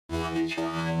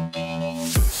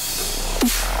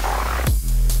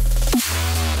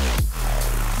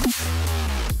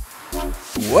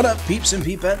What up, peeps and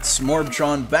peepettes?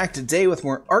 MorbTron back today with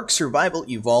more Ark Survival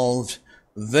Evolved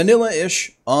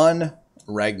vanilla-ish on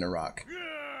Ragnarok.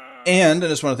 And I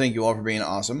just want to thank you all for being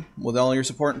awesome with all your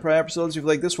support in prior episodes. If you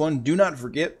like this one, do not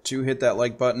forget to hit that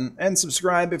like button and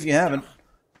subscribe if you haven't.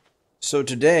 So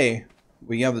today,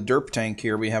 we have the Derp Tank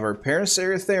here. We have our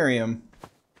Paracer Tank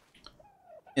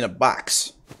in a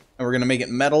box. And we're going to make it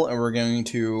metal, and we're going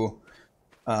to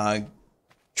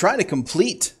try to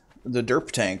complete the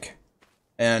Derp Tank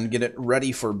and get it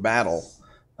ready for battle.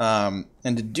 And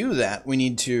to do that, we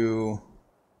need to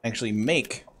actually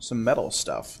make some metal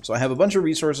stuff. So I have a bunch of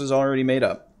resources already made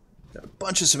up. Got a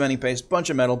bunch of cementing paste, bunch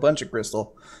of metal, bunch of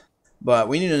crystal. But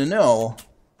we need to know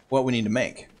what we need to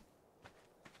make.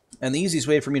 And the easiest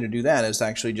way for me to do that is to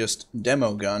actually just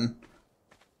demo gun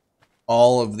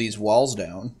all of these walls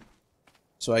down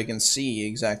so I can see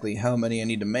exactly how many I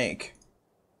need to make.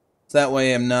 So that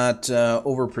way I'm not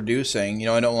overproducing. You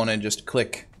know, I don't want to just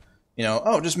click, you know,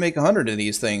 oh, just make 100 of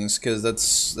these things, because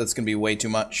that's going to be way too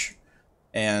much.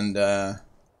 And, well,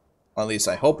 at least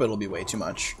I hope it'll be way too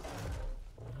much.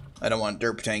 I don't want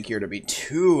Derp Tank here to be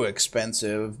too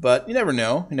expensive, but you never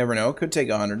know. You never know. It could take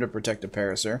 100 to protect a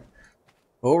Paracer.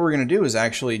 But what we're going to do is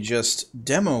actually just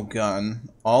demo gun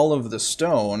all of the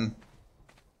stone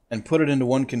and put it into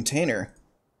one container.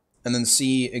 And then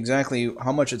see exactly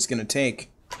how much it's going to take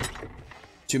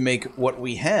to make what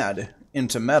we had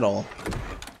into metal,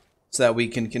 so that we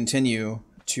can continue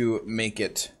to make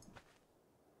it,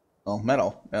 well,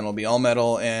 metal. And it'll be all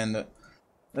metal, and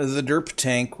the Derp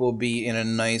Tank will be in a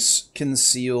nice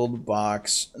concealed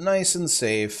box, nice and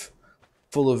safe,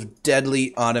 full of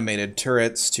deadly automated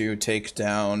turrets to take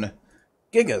down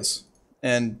gigas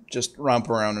and just romp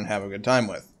around and have a good time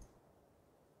with.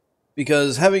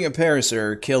 Because having a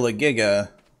Paracer kill a giga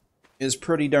is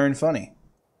pretty darn funny.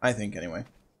 I think, anyway.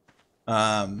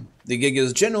 The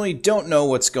gigas generally don't know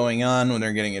what's going on when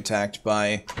they're getting attacked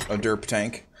by a Derp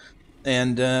Tank,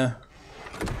 and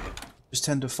just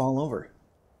tend to fall over.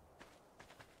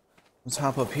 Let's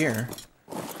hop up here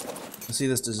and see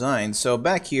this design. So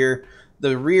back here,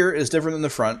 the rear is different than the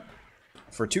front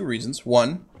for two reasons.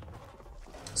 One,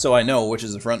 so I know which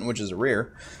is the front and which is the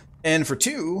rear. And for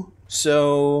two,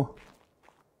 so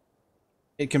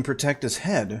it can protect his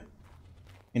head.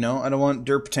 You know, I don't want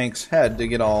Derp Tank's head to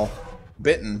get all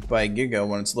bitten by a giga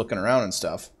when it's looking around and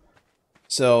stuff.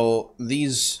 So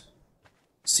these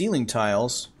ceiling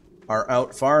tiles are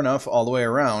out far enough all the way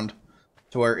around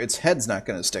to where its head's not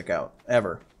going to stick out,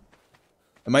 ever.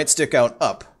 It might stick out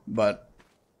up, but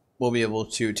we'll be able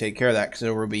to take care of that, because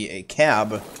there will be a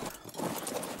cab,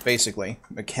 basically,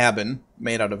 a cabin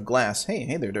made out of glass.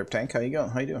 Hey there, Derp Tank. How you going?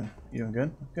 How you doing? You doing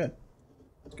good? Good.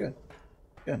 It's good.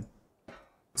 Good.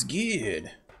 It's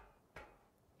good.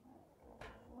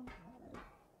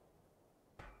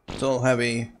 So we'll have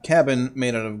a cabin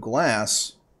made out of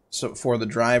glass, so for the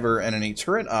driver and any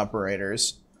turret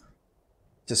operators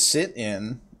to sit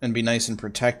in and be nice and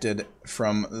protected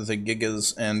from the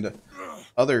gigas and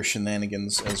other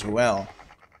shenanigans as well.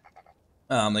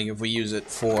 Like if we use it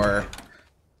for,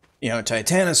 you know,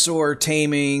 Titanosaur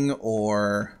taming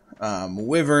or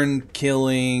wyvern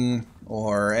killing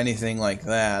or anything like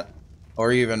that,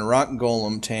 or even rock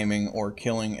golem taming or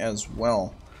killing as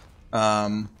well.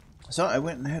 So I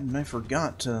went ahead and I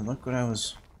forgot to look what I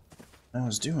was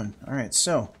doing. All right,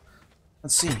 so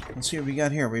let's see what we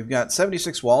got here. We've got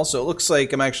 76 walls, so it looks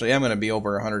like I'm going to be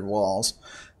over 100 walls.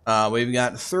 We've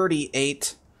got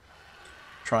 38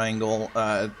 triangle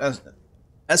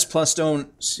S plus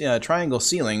stone triangle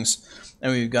ceilings,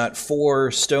 and we've got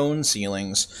 4 stone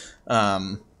ceilings.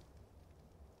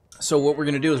 So what we're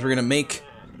going to do is we're going to make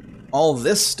all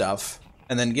this stuff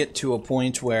and then get to a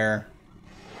point where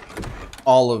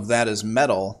all of that is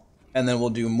metal, and then we'll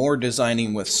do more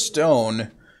designing with stone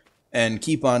and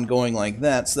keep on going like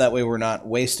that, so that way we're not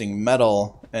wasting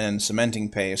metal and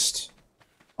cementing paste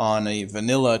on a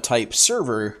vanilla type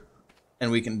server,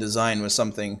 and we can design with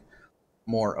something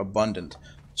more abundant.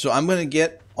 So I'm going to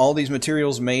get all these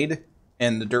materials made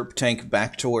and the Derp Tank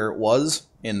back to where it was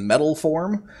in metal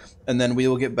form, and then we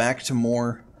will get back to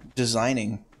more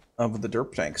designing of the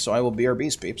Derp Tank. So I will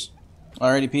BRBs, peeps.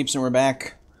 Alrighty, peeps, and we're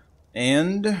back.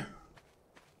 And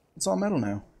it's all metal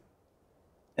now.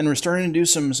 And we're starting to do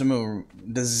some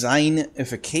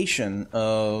designification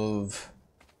of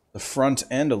the front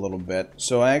end a little bit.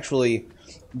 So I actually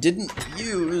didn't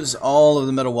use all of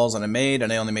the metal walls that I made,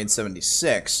 and I only made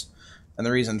 76. And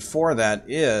the reason for that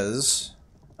is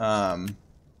I'm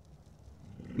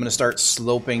going to start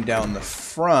sloping down the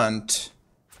front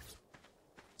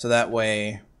So that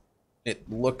way it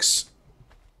looks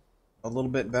a little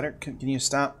bit better. Can you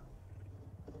stop?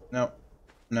 No.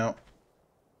 No.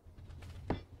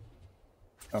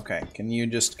 Okay, can you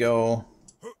just go...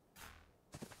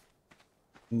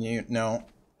 Can you... No.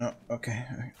 No, okay.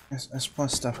 S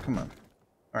plus stuff, come on.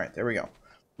 Alright, there we go.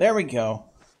 There we go.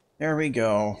 There we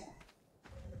go.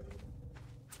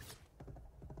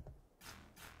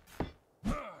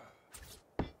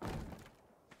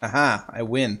 Aha, I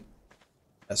win.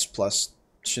 S plus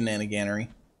shenaniganery.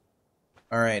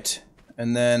 Alright,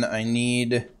 and then I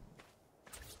need,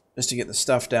 just to get the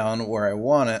stuff down where I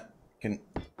want it,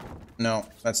 no,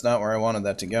 that's not where I wanted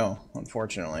that to go,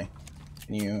 unfortunately.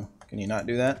 Can you not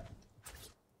do that?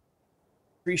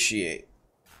 Appreciate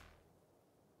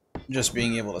just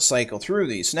being able to cycle through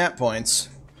these snap points.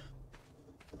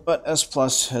 But S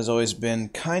plus has always been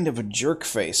kind of a jerk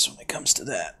face when it comes to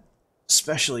that.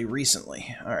 Especially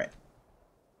recently. Alright.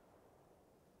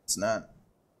 It's not.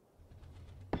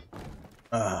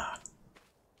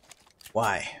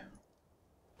 Why?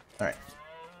 Alright.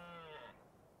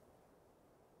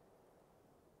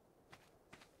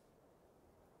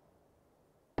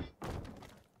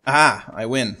 Ah, I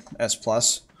win. S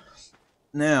plus.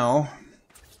 Now,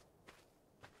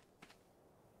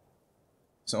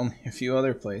 there's only a few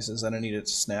other places that I need it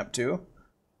to snap to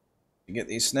get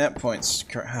these snap points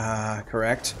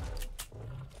correct.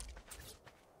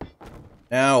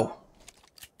 Now.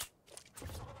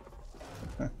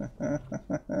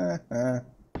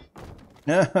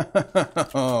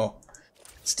 No.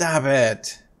 Stop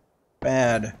it.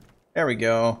 Bad. There we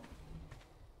go.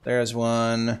 There's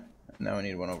one. Now we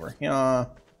need one over here. Alright,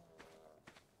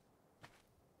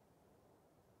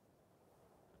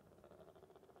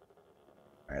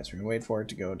 so we wait for it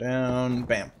to go down.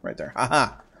 Bam. Right there.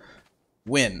 Haha.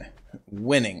 Win.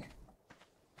 Winning.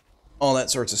 All that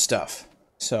sorts of stuff.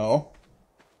 So.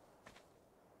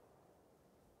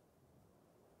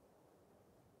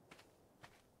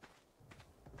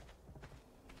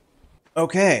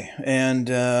 Okay, and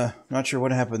not sure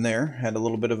what happened there. Had a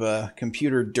little bit of a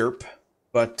computer derp,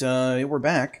 but we're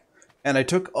back. And I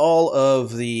took all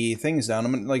of the things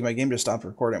down. Like, my game just stopped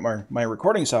recording. My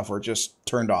recording software just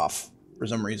turned off for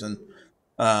some reason.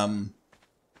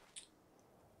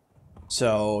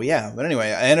 So, yeah. But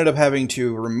anyway, I ended up having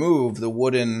to remove the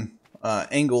wooden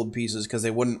angled pieces because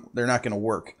they're not going to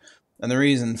work. And the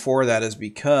reason for that is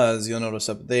because, you'll notice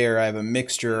up there, I have a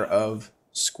mixture of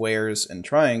squares and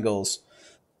triangles.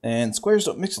 And squares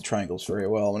don't mix with triangles very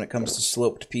well when it comes to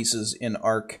sloped pieces in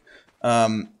Arc.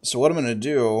 So what I'm going to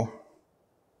do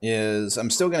is I'm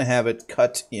still going to have it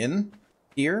cut in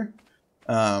here.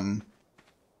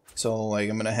 So like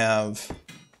I'm going to have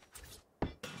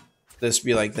this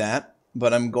be like that,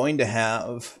 but I'm going to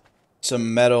have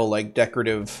some metal like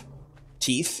decorative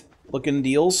teeth looking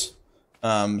deals.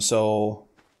 So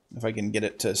if I can get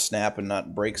it to snap and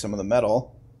not break some of the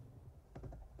metal,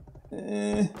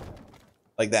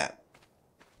 like that.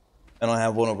 And I'll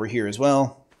have one over here as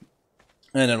well,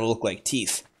 and it'll look like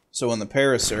teeth. So when the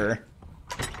Paracer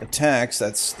attacks,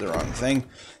 that's the wrong thing.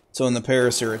 So when the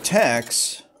Paracer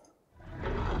attacks,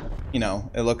 you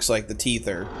know, it looks like the teeth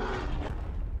are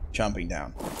chomping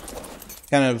down.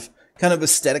 Kind of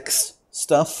aesthetics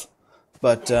stuff,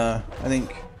 but I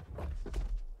think.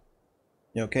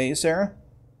 You okay, Sarah?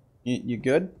 You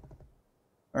good?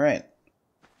 All right.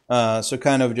 So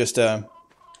kind of just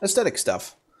aesthetic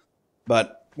stuff,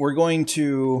 but we're going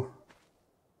to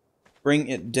bring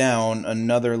it down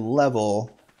another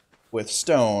level with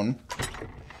stone.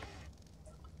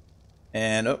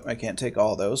 And oh, I can't take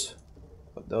all those.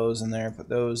 Put those in there. Put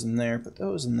those in there. Put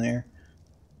those in there.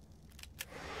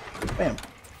 Bam.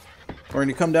 We're going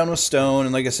to come down with stone,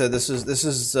 and like I said, this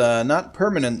is not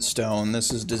permanent stone.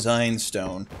 This is design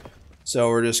stone. So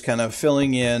we're just kind of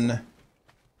filling in.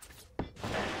 I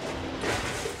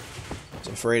was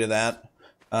afraid of that.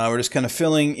 We're just kind of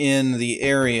filling in the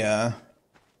area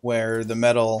where the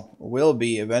metal will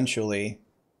be eventually.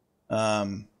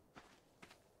 But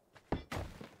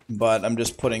I'm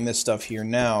just putting this stuff here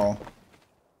now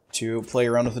to play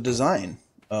around with the design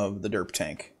of the Derp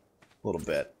Tank a little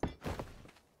bit.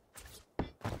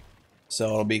 So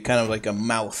it'll be kind of like a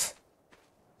mouth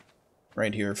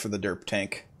right here for the Derp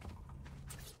Tank.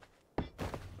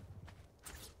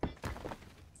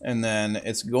 And then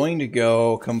it's going to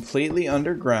go completely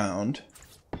underground.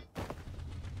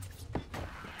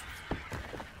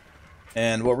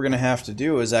 And what we're going to have to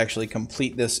do is actually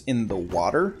complete this in the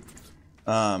water.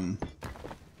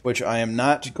 Which I am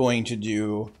not going to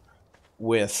do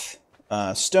with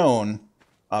stone,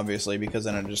 obviously, because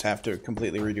then I just have to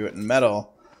completely redo it in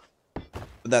metal.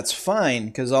 But that's fine,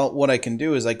 because what I can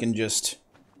do is I can just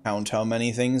count how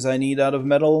many things I need out of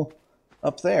metal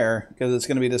up there, because it's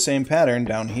going to be the same pattern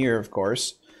down here, of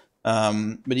course.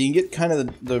 But you can get kind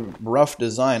of the rough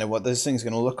design of what this thing's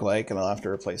going to look like, and I'll have to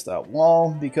replace that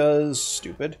wall because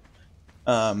stupid.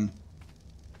 So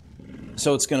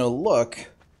it's going to look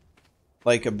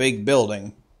like a big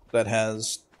building that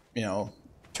has, you know,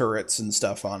 turrets and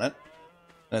stuff on it.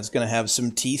 And it's going to have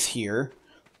some teeth here.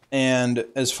 And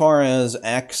as far as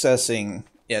accessing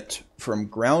it from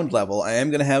ground level, I am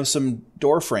going to have some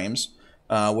door frames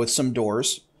with some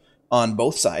doors on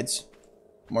both sides,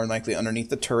 more than likely underneath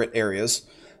the turret areas.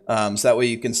 So that way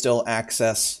you can still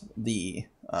access the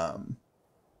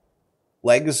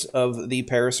legs of the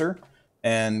Paracer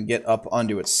and get up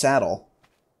onto its saddle.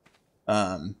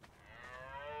 And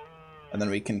then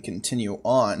we can continue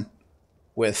on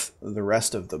with the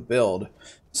rest of the build.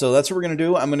 So that's what we're going to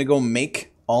do. I'm going to go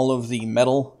make all of the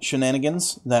metal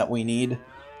shenanigans that we need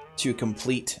to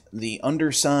complete the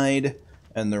underside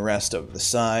and the rest of the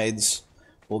sides.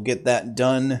 We'll get that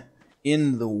done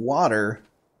in the water,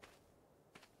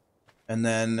 and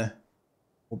then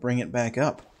we'll bring it back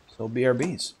up. So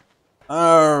BRBs.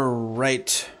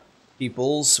 Alright,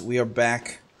 peoples, we are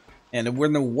back, and we're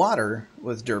in the water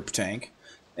with Derp Tank.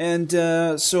 And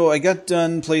so I got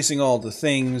done placing all the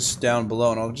things down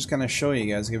below, and I'll just kind of show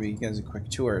you guys, give you guys a quick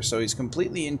tour. So he's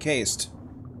completely encased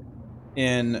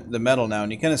in the metal now,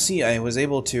 and you kind of see I was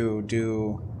able to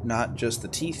do not just the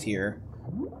teeth here.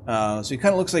 So he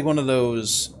kind of looks like one of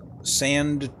those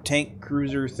sand tank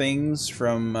cruiser things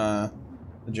from the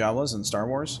Jawas in Star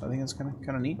Wars. I think that's kind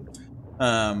of neat.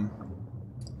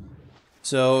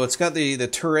 So it's got the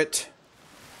turret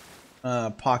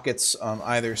pockets on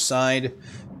either side.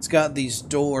 It's got these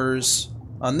doors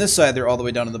on this side. They're all the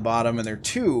way down to the bottom, and they're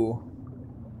two.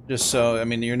 Just so, I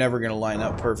mean, you're never going to line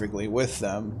up perfectly with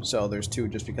them. So there's two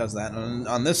just because of that. And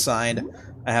on this side,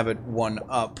 I have it one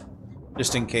up,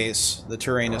 just in case the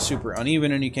terrain is super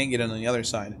uneven and you can't get in on the other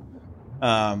side.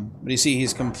 But you see,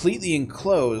 he's completely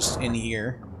enclosed in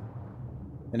here,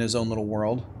 in his own little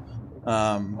world.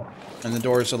 And the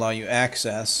doors allow you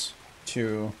access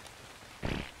to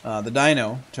the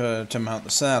dyno to mount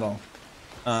the saddle.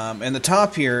 And the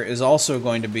top here is also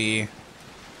going to be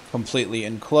completely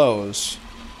enclosed.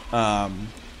 But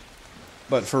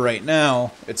for right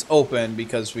now, it's open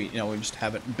because we just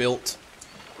haven't built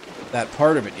that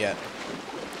part of it yet.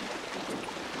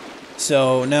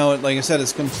 So now, like I said,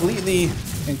 it's completely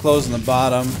enclosed in the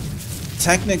bottom.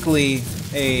 Technically,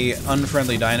 a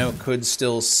unfriendly dino could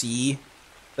still see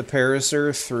the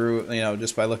Paracer through,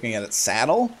 just by looking at its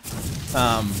saddle.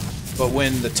 But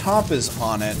when the top is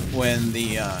on it, when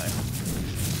the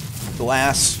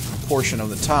glass portion of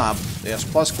the top, the S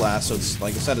Plus glass, so it's,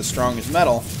 like I said, as strong as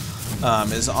metal,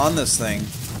 is on this thing,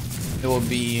 it will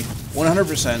be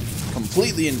 100%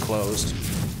 completely enclosed,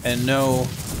 and no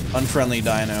unfriendly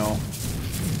dino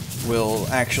will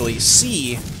actually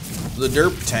see the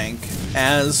Derp Tank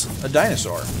as a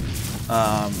dinosaur.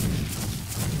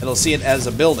 It'll see it as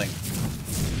a building,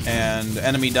 and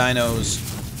enemy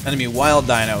wild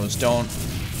dinos don't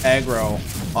aggro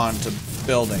onto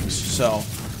buildings, so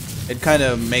it kind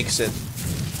of makes it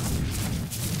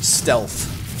stealth.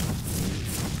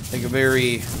 Like a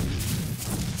very,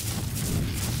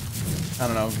 I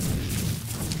don't know,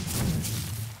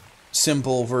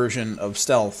 simple version of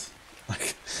stealth.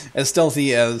 Like, as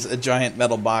stealthy as a giant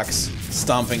metal box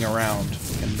stomping around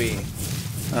can be.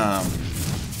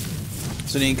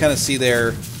 So you can kind of see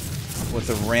there with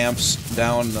the ramps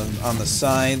down on the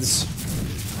sides.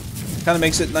 Kind of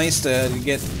makes it nice to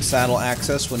get saddle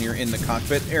access when you're in the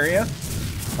cockpit area,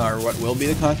 or what will be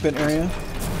the cockpit area.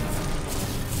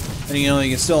 And you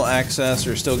can still access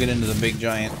or still get into the big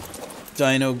giant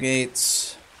dino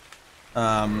gates.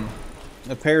 The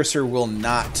Paracer will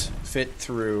not fit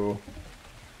through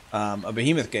a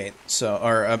behemoth gate,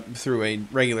 or through a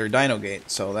regular dino gate,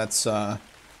 so that's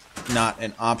not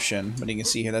an option. But you can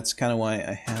see here, that's kind of why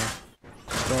I have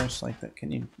doors like that.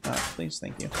 Can you please?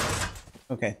 Thank you.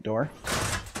 Okay, door.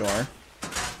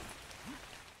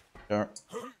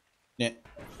 Yeah.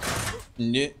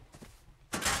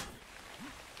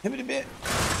 Hit it a bit.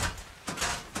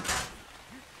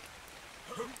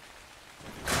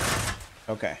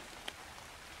 Okay.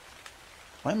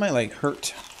 Why am I, like,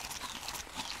 hurt?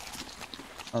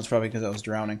 That's probably because I was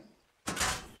drowning.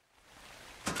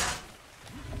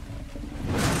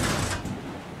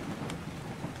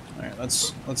 Alright,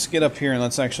 let's get up here and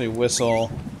let's actually whistle.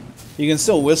 You can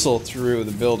still whistle through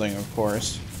the building, of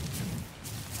course.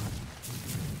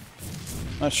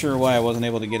 Not sure why I wasn't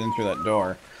able to get in through that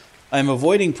door. I'm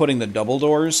avoiding putting the double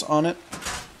doors on it.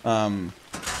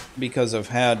 because I've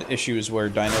had issues where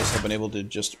dinos have been able to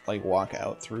just like walk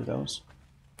out through those.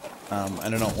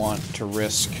 And I don't want to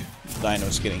risk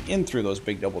dinos getting in through those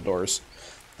big double doors.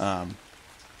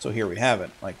 So here we have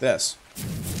it, like this.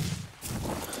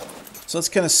 So let's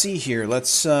kind of see here.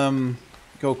 Let's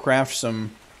go craft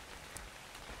some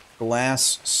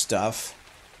glass stuff.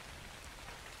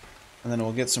 And then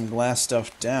we'll get some glass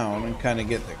stuff down and kind of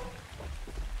get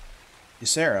the...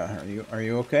 Sarah, are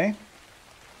you okay?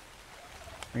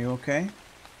 Are you okay?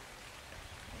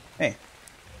 Hey,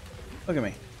 look at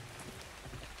me.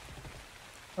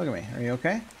 Look at me. Are you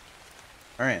okay?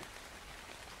 All right.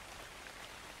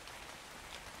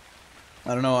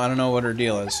 I don't know what her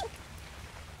deal is.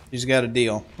 She's got a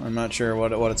deal. I'm not sure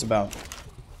what it's about.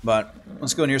 But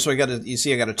let's go in here. So you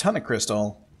see I got a ton of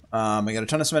crystal. I got a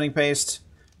ton of cementing paste.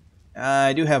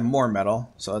 I do have more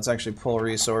metal, so let's actually pull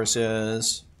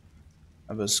resources.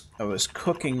 I was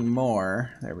cooking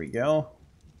more. There we go.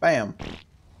 Bam.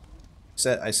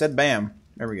 I said bam.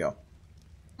 There we go.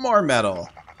 More metal.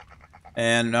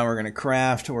 And now we're gonna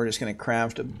craft. We're just gonna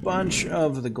craft a bunch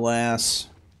of the glass.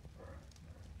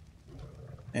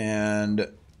 And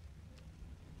let's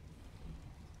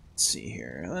see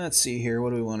here. Let's see here. What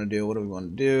do we want to do? What do we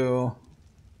want to do?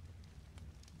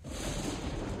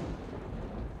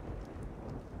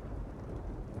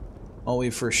 Well, we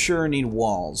for sure need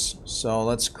walls. So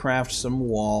let's craft some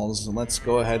walls. Let's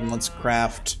go ahead and let's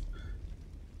craft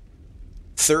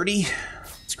 30.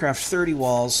 Let's craft 30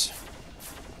 walls.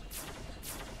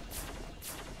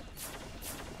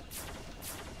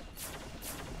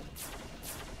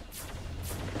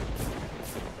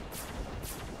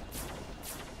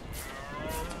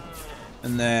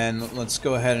 And then let's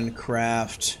go ahead and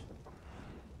craft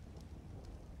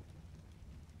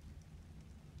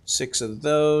 6 of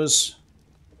those.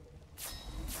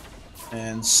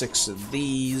 And 6 of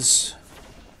these.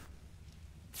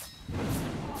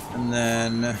 And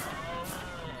then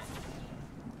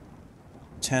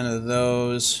 10 of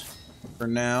those for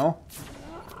now.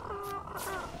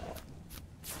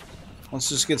 Let's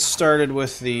just get started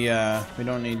with the, I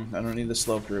don't need the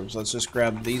sloped roofs. Let's just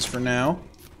grab these for now.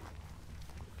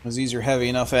 Because these are heavy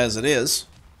enough as it is.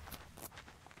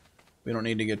 We don't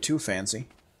need to get too fancy.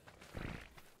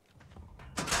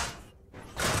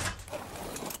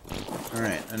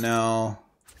 Alright, and now...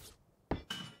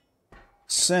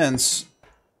 Since...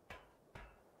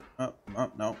 Oh,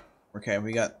 no. Okay,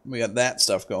 we got that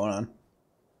stuff going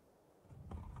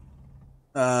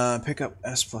on. Pick up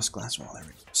S plus glass wall. There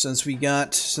we go. Since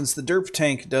the Derp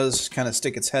Tank does kind of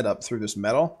stick its head up through this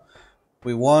metal,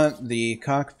 we want the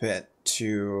cockpit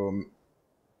to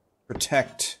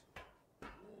protect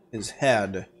his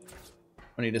head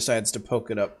when he decides to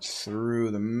poke it up through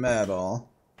the metal,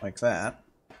 like that.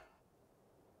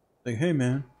 Like, hey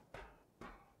man.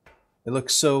 It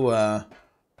looks so,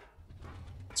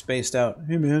 spaced out.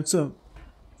 Hey man, what's up?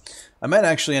 I might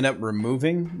actually end up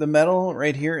removing the metal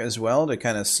right here as well to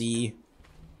kind of see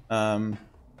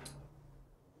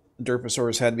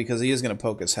Derposaur's head, because he is going to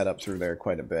poke his head up through there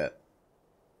quite a bit.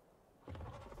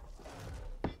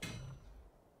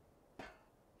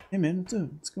 Hey man, what's up?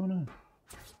 What's going on?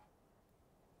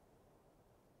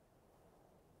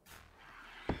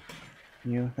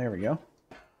 There we go.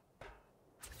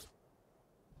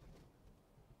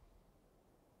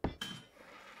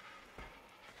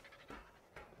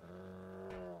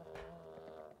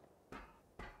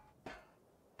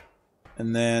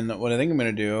 And then what I think I'm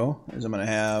gonna do is I'm gonna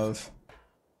have.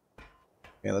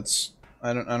 Okay, let's.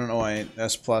 I don't know why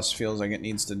S plus feels like it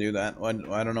needs to do that. I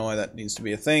don't know why that needs to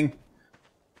be a thing.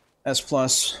 S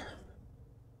plus.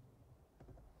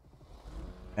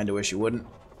 Kinda wish you wouldn't.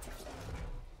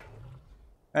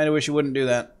 Kinda wish you wouldn't do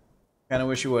that. Kinda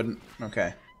wish you wouldn't.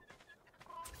 Okay.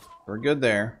 We're good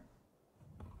there.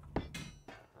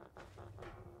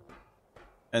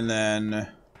 And then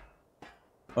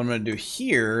what I'm going to do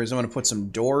here is I'm going to put some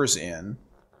doors in.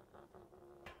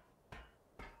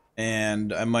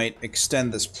 And I might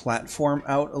extend this platform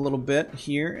out a little bit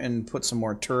here and put some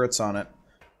more turrets on it.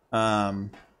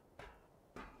 And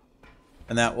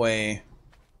that way,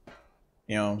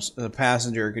 you know, the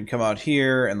passenger could come out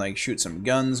here and like shoot some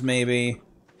guns maybe.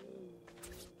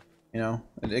 You know,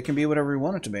 it can be whatever you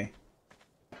want it to be.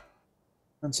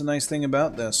 That's a nice thing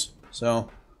about this. So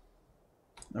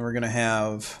then we're gonna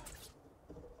have.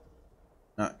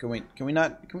 Can we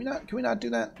not do that? Can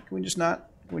we just not?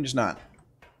 Can we just not?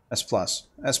 S plus.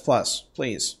 S plus,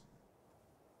 please.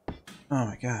 Oh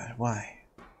my god, why?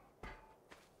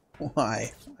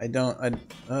 Why?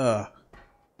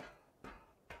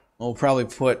 We'll probably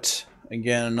put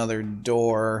again another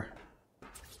door.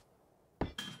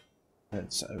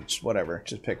 It's whatever,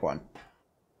 just pick one.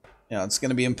 Yeah, it's going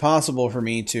to be impossible for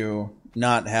me to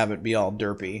not have it be all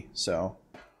derpy, so.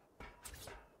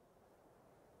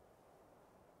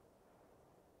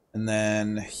 And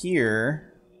then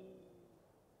here,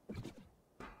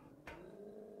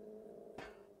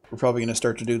 we're probably going to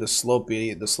start to do the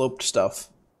sloped stuff.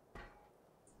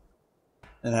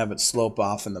 And have it slope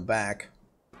off in the back.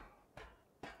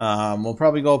 We'll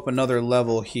probably go up another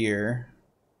level here.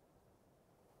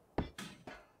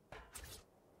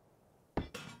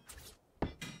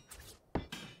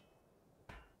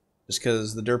 Just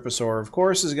because the Derposaur, of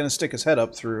course, is going to stick his head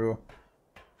up through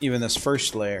even this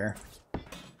first layer.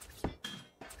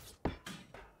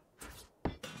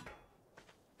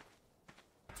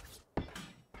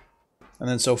 And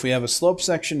then so if we have a slope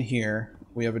section here,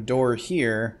 we have a door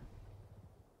here,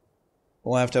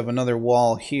 we'll have to have another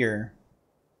wall here.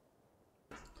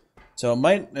 So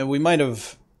we might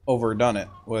have overdone it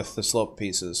with the slope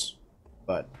pieces,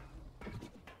 but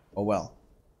oh well.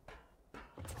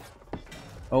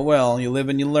 Oh well, you live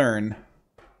and you learn.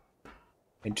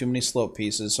 Made too many slope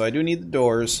pieces, so I do need the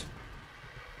doors.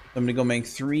 I'm gonna go make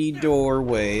 3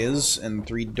 doorways and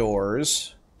 3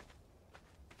 doors.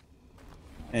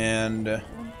 And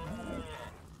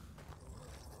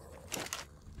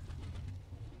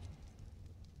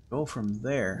go from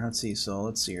there. Let's see, so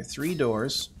let's see here. 3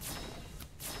 doors.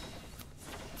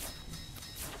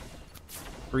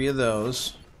 3 of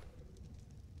those.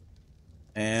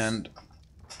 And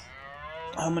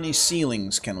how many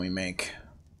ceilings can we make?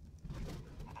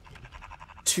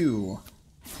 2.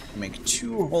 Make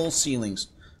 2 whole ceilings.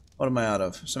 What am I out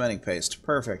of? Cementing paste.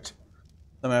 Perfect.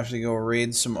 I'm gonna have to go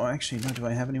raid some. Oh, actually, no. Do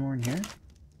I have any more in here?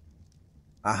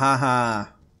 Ahaha.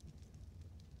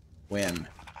 Win.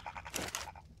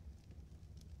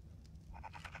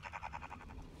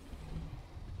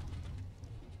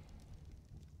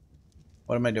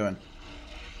 What am I doing?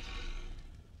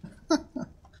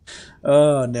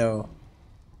 Oh no.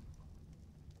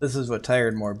 This is what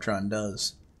tired MorbTron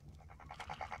does.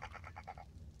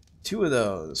 2 of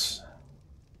those.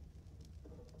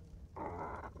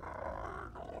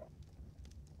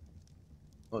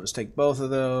 We'll just take both of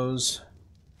those.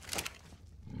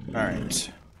 Alright.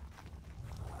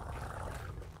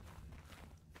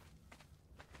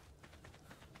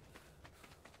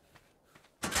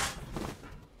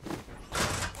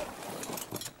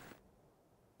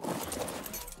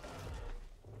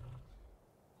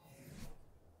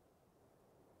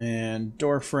 And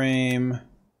door frame.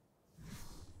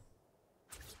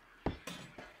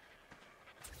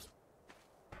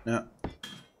 No.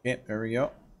 Okay, there we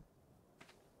go.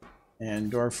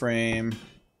 And door frame.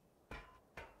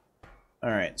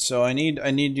 Alright, so I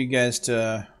need you guys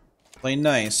to play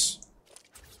nice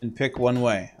and pick one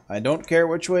way. I don't care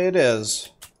which way it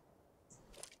is,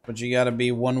 but you gotta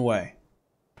be one way.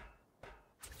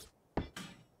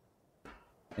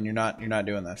 And you're not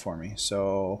doing that for me,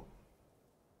 so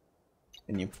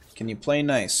can you play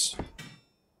nice?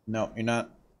 No, you're not.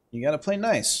 You gotta play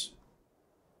nice.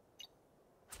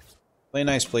 Play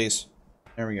nice, please.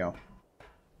 There we go.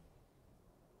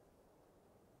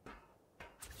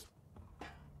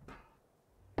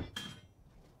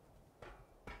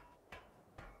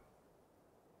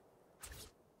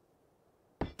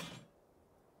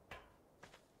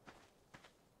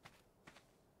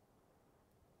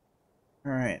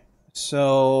 Alright,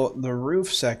 so the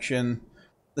roof section,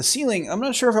 the ceiling, I'm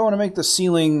not sure if I want to make the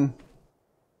ceiling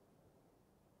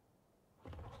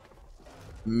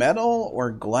metal or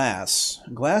glass.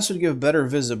 Glass would give better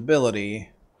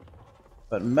visibility,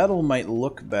 but metal might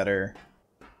look better.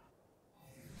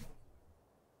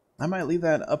 I might leave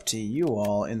that up to you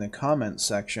all in the comment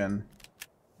section.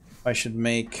 I should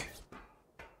make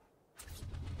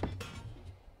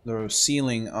the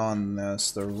ceiling on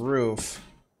this, the roof,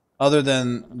 other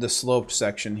than the sloped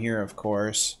section here, of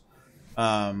course.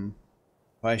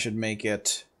 I should make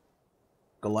it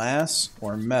glass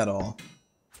or metal.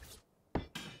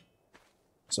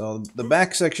 So the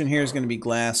back section here is going to be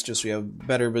glass, just so we have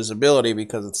better visibility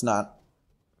because it's not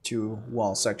 2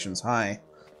 wall sections high.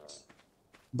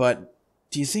 But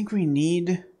do you think we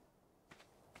need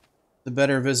the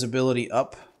better visibility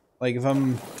up? Like if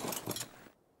I'm...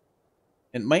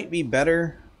 It might be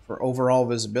better for overall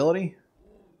visibility,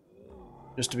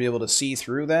 just to be able to see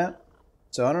through that.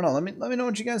 So I don't know. Let me know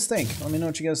what you guys think. Let me know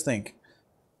what you guys think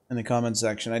in the comment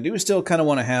section. I do still kind of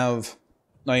want to have...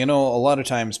 Now, you know, a lot of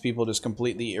times people just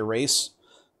completely erase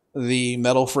the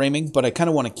metal framing, but I kind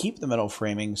of want to keep the metal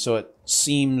framing so it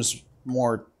seems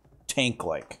more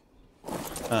tank-like.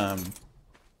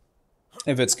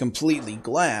 If it's completely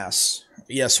glass,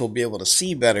 yes, we'll be able to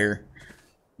see better,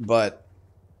 but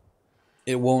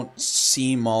it won't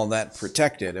seem all that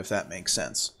protected, if that makes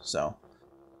sense. So,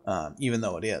 even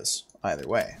though it is, either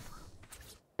way.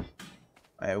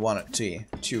 I want it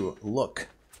to look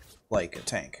like a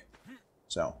tank.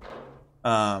 So,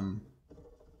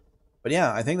 but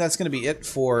yeah, I think that's going to be it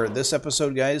for this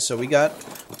episode, guys. So we got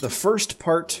the first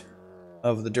part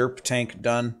of the Derp Tank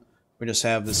done. We just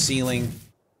have the ceiling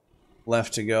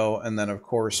left to go, and then, of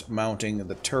course, mounting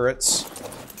the turrets.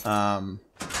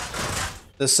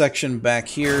 This section back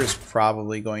here is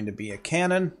probably going to be a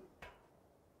cannon.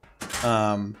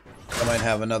 I might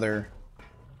have another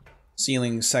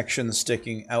ceiling section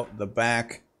sticking out the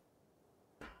back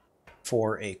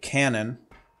for a cannon.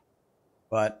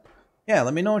 But yeah,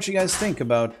 let me know what you guys think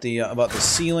about the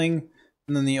ceiling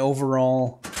and then the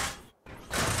overall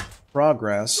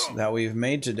progress that we've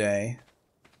made today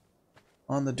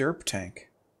on the Derp Tank.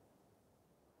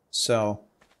 So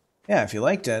yeah, if you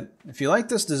liked it, if you like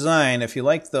this design, if you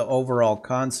like the overall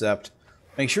concept,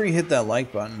 make sure you hit that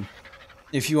like button.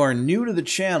 If you are new to the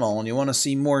channel and you want to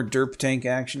see more Derp Tank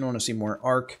action, you want to see more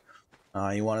Ark,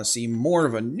 you want to see more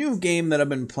of a new game that I've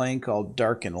been playing called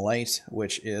Dark and Light,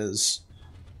 which is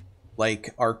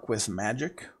like Ark with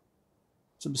magic,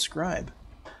 subscribe.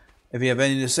 If you have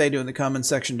anything to say, do it in the comment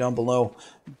section down below.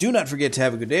 Do not forget to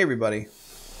have a good day, everybody,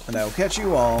 and I will catch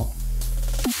you all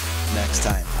next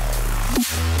time.